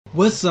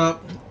What's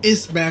up?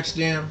 It's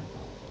Maxjamm,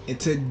 and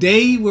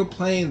today we're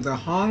playing the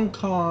Hong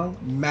Kong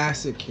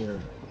Massacre.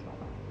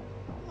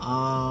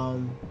 I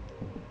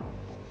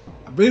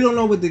really don't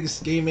know what this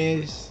game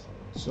is,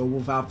 so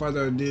without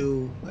further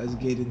ado, let's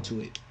get into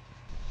it.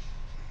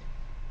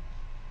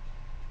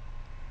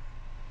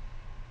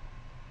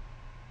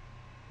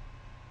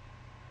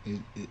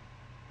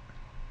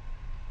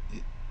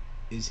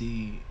 Is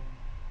he?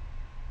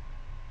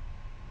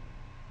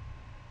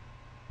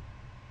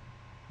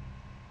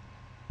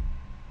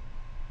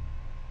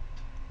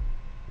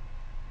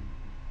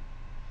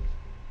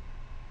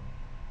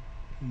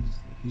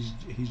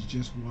 He's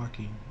just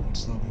walking in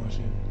slow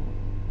motion.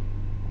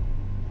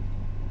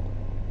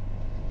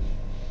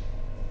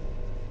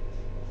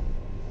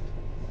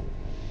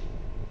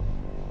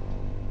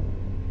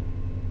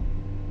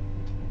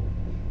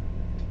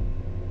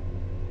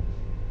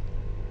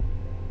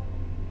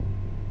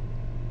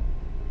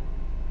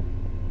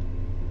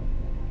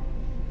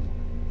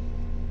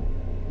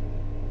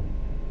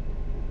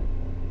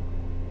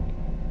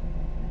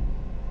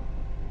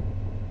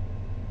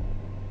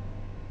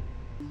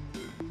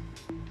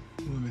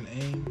 Moving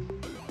aim.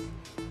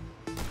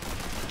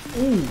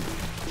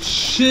 Oh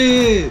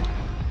shit!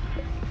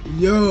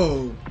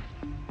 Yo,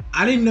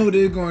 I didn't know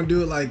they were gonna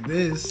do it like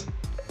this.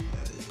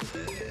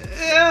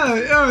 Yeah,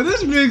 yo,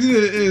 this mix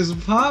is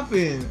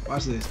popping.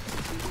 Watch this,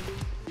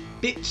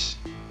 bitch.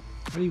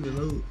 How do you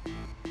reload?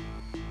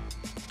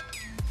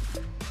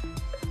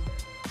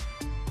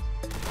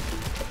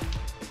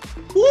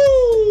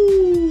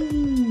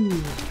 Woo!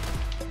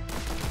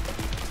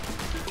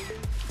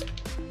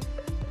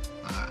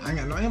 I ain't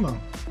got no ammo.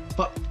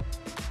 Fuck.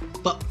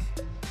 Fuck.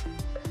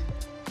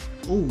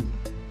 Oh,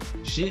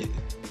 shit.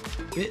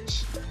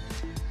 Bitch.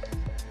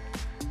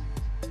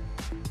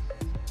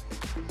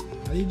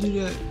 How do you do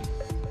that?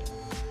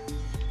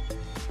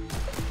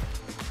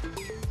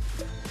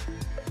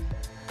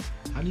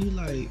 How do you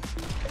like...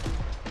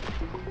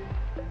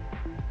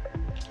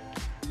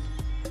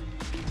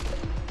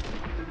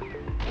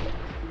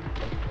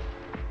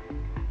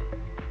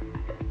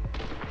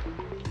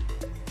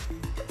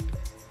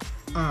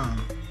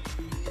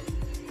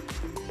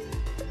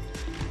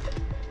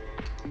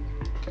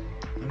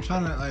 I'm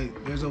trying to,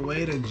 like, there's a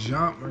way to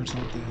jump or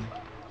something.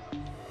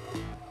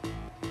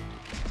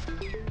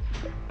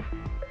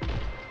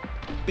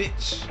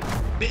 Bitch.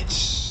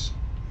 Bitch.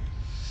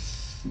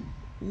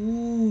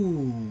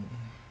 Ooh.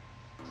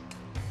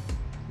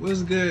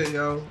 What's good,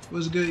 yo?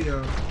 What's good,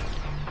 yo?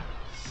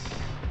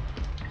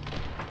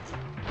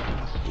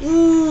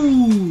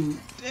 Ooh.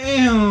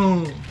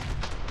 Damn.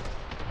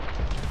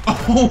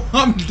 Oh,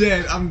 I'm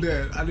dead. I'm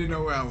dead. I didn't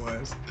know where I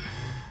was.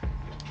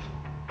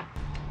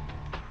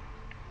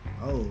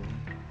 Oh.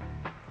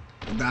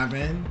 Dive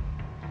in?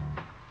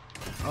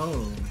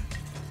 Oh.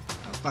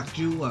 I fucked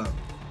you up.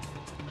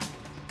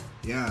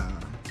 Yeah.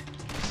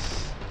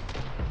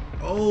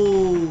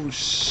 Oh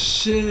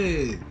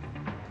shit.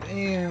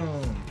 Damn.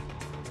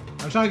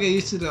 I'm trying to get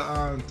used to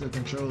the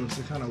controls.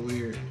 They're kinda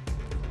weird.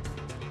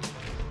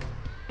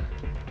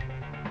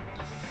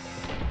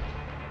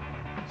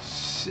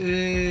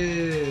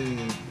 Shit.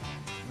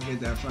 Look at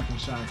that fucking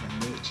shotgun,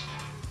 bitch.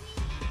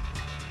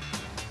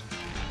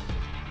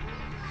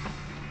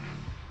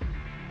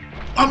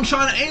 I'm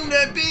trying to aim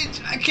that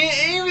bitch. I can't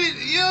aim it,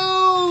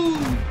 yo.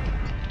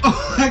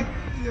 Oh,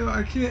 yo,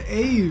 I can't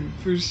aim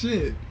for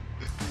shit.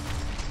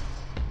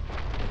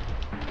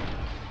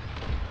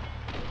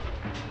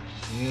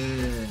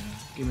 Yeah,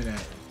 give me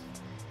that.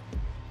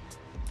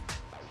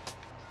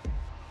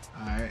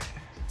 All right,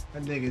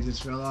 that nigga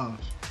just fell off.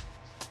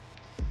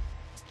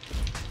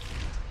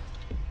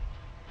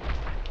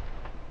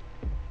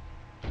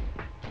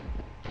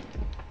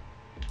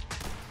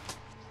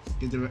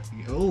 Get the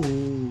oh.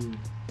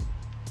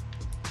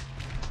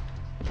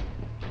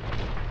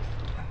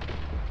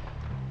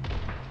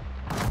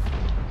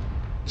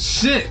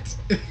 Shit!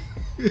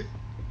 Yeah.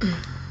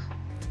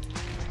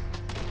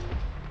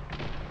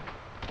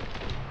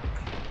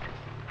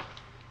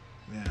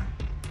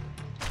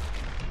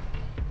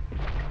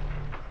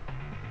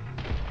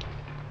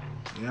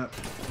 Yep.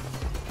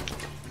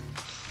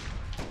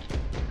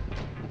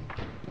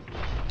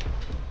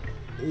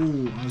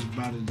 Ooh, I was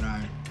about to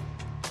die.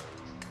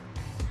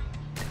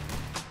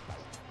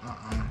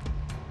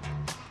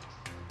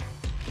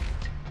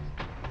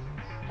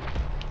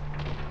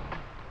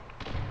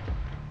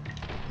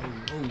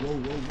 Whoa, whoa,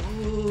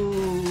 whoa,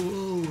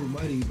 whoa,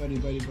 buddy.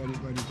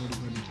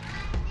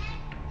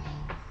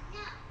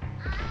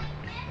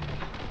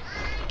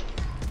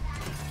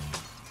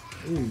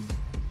 Ooh,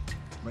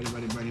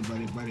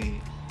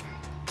 buddy.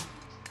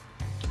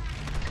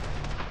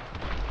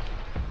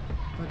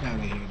 Fuck out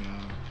of here,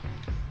 dog.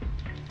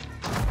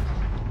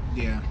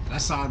 Yeah, I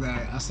saw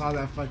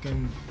that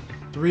fucking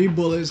 3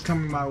 bullets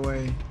coming my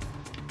way.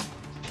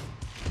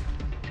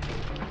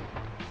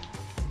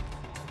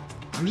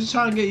 I'm just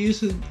trying to get used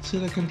to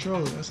the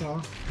controller, that's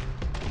all.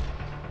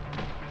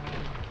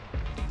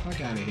 Fuck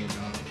out of here,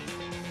 dog.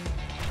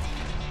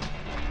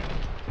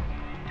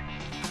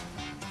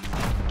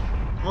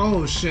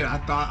 Oh shit, I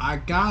thought I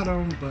got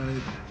him, but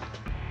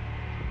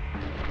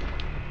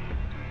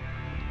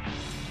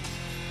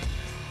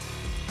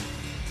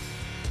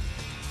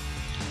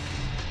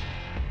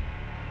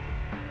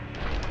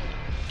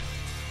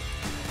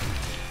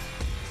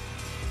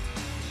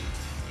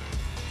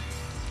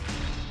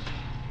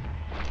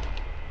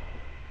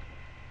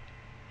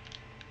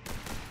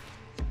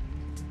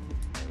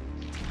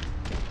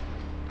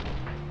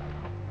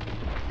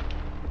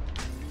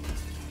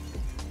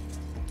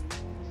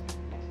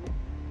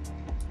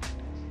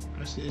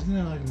isn't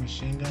there like a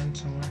machine gun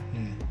somewhere?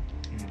 Yeah,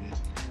 here it is.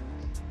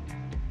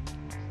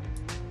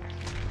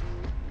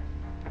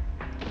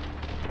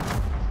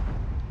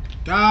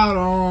 Got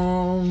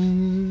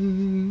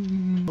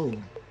him! Oh,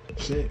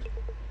 shit.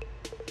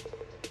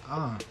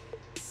 Ah.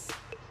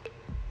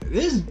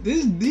 These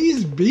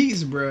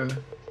beats, bruh.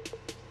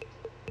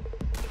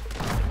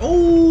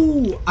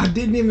 Oh, I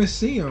didn't even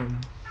see him.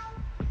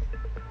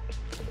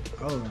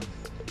 Oh,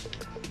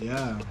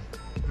 yeah.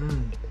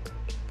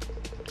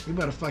 We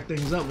better fuck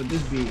things up with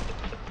this beat.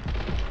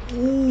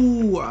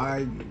 Ooh,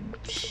 I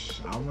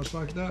almost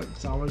fucked up.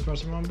 Cause I almost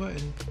pressed the wrong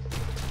button.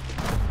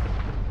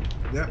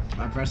 Yep,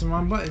 I pressed the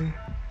wrong button.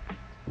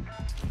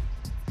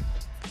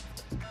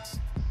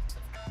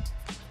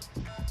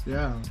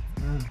 Yeah.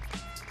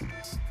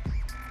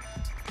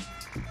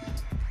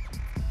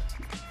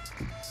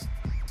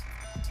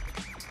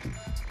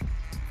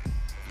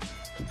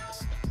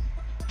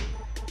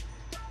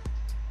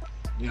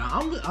 Yeah,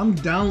 I'm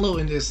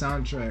downloading this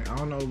soundtrack. I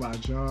don't know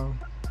about y'all.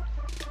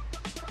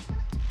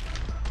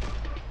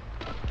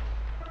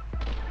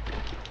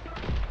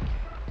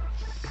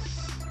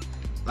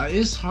 Like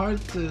it's hard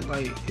to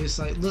like. It's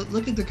like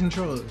look at the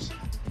controls.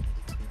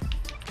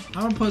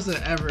 How am I supposed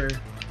to ever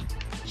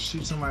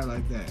shoot somebody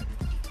like that?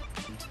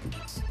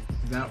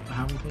 Is that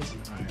how I'm supposed to?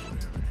 Alright,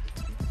 whatever.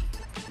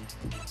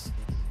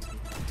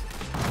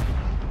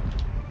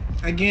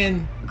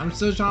 Again, I'm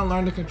still trying to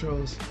learn the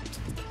controls.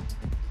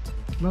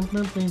 Bang,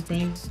 bang, bang,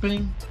 bang,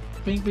 bang,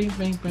 bang, bang,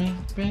 bang, bang,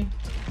 bang.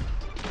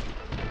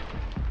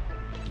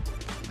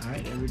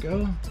 Alright, there we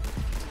go.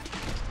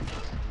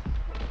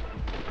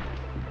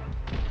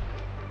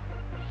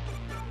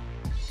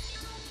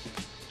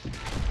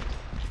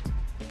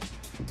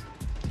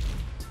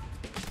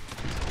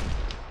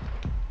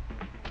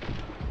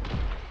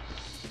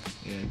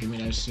 Yeah, give me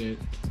that shit.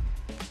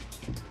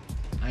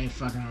 I ain't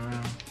fucking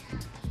around.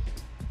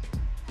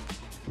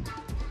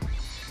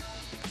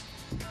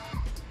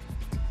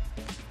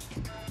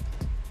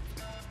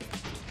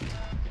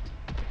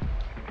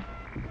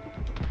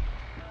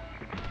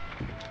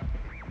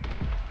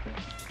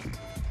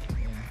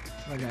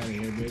 Fuck out of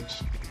here,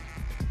 bitch.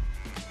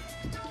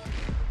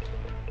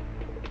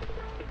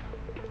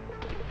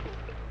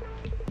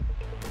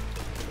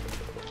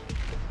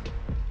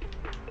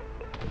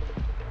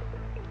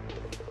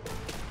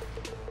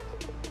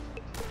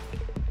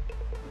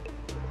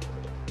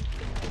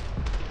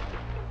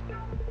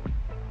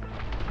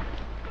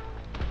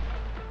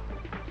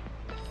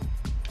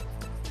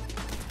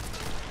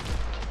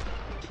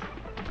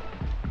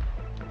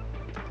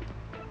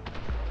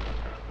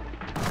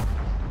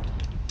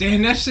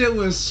 Damn, that shit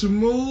was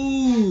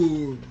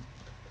smooth.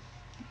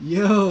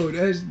 Yo,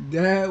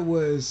 that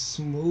was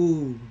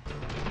smooth.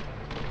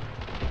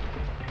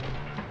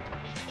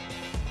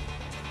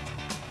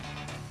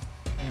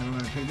 And I'm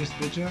gonna pick this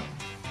bitch up.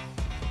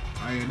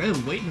 Oh yeah, they're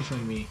waiting for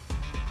me.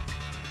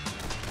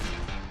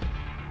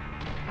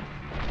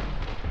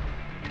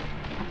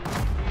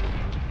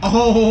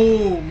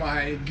 Oh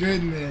my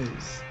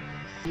goodness.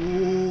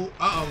 Ooh,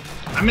 uh-oh.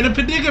 I'm in a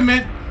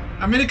predicament.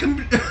 I'm in a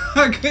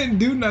I couldn't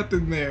do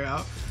nothing there.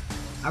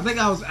 I think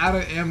I was out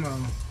of ammo.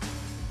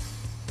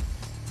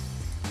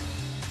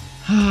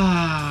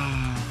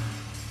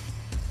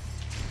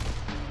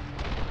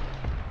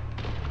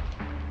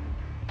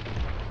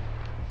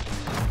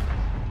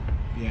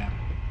 Yeah.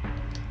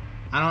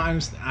 I don't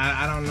understand.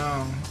 I don't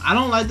know. I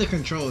don't like the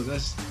controls.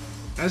 That's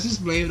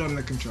just blame it on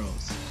the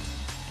controls.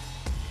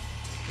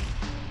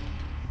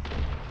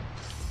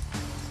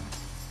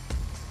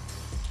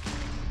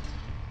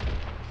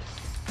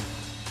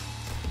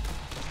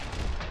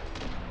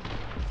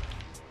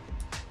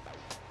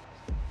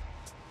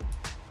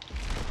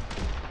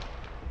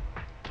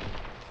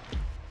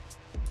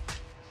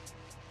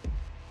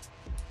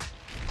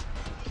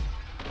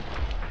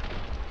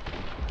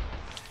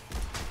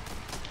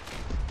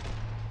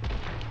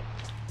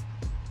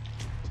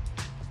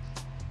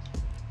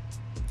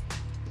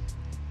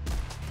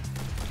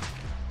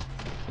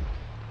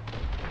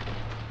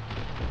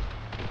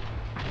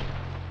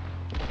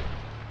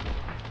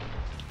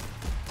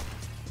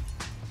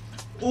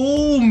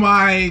 Oh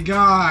my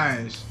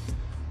gosh.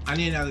 I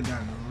need another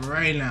gun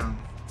right now.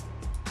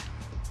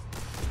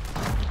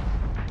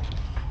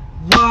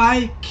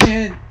 Why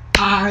can't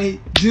I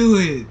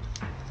do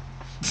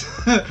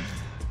it?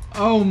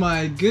 Oh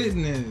my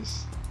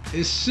goodness.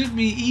 It should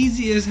be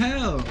easy as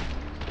hell.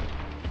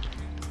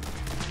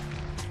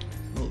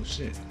 Oh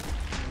shit.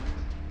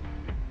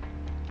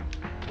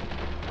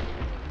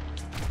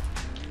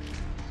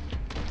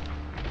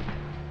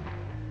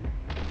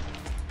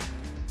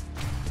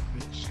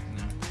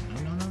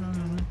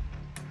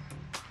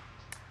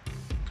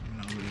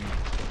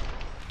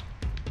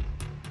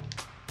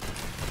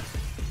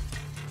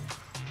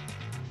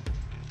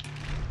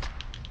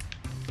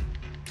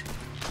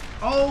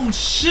 Oh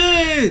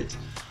shit!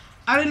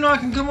 I didn't know I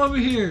can come over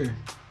here.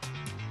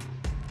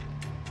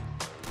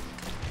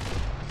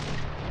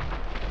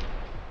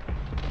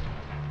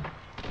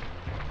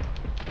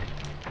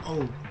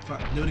 Oh,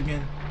 fuck. Do it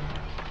again.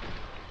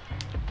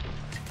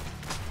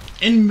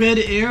 In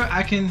mid-air,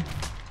 I can...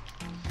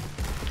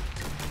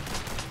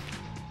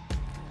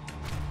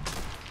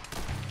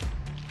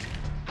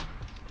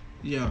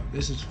 Yo,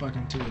 this is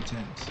fucking too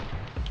intense.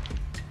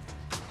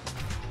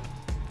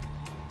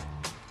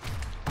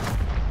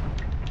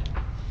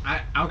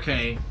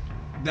 Okay.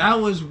 That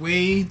was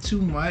way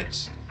too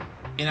much,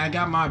 and I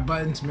got my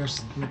buttons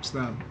mixed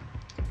up.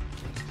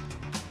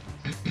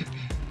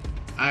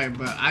 Alright,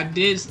 but I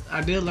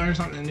did learn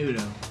something new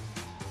though.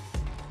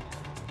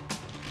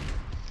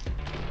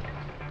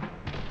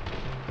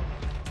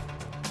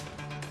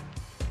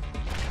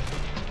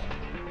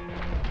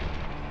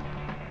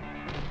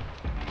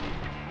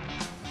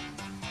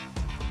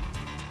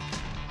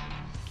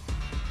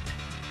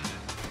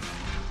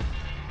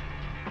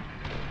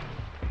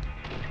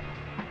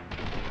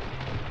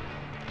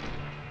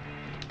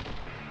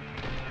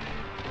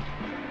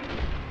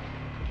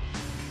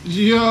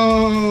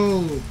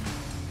 Yo!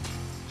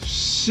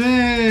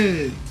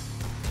 Shit!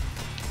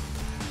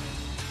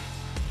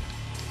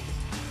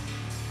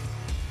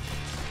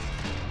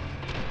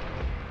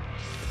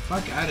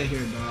 Fuck out of here,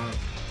 dog.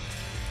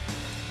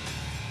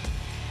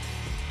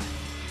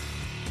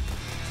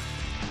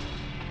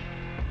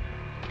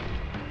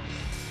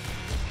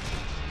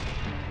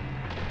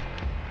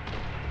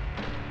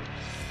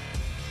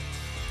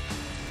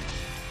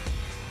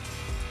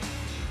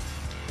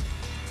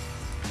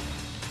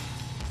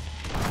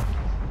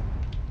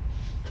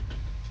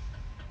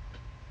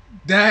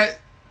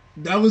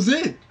 That was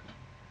it.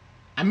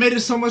 I made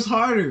it so much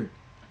harder.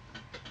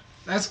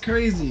 That's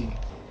crazy.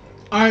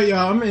 Alright,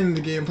 y'all, I'm in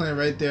the game plan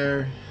right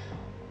there.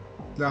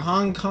 The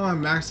Hong Kong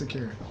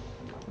Massacre.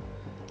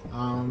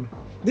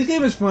 This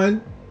game is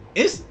fun.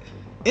 It's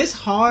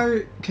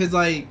hard because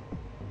like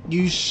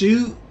you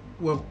shoot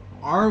with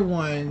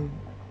R1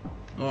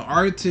 or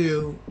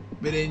R2,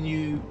 but then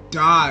you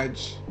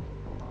dodge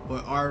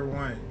with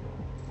R1.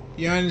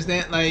 You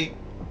understand? Like,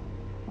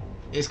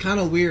 it's kind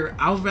of weird.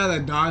 I would rather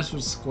dodge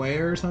with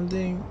square or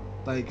something,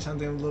 like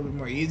something a little bit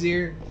more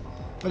easier.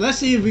 But let's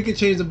see if we can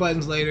change the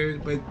buttons later.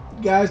 But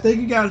guys, thank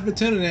you guys for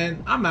tuning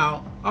in. I'm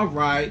out. All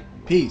right,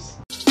 peace.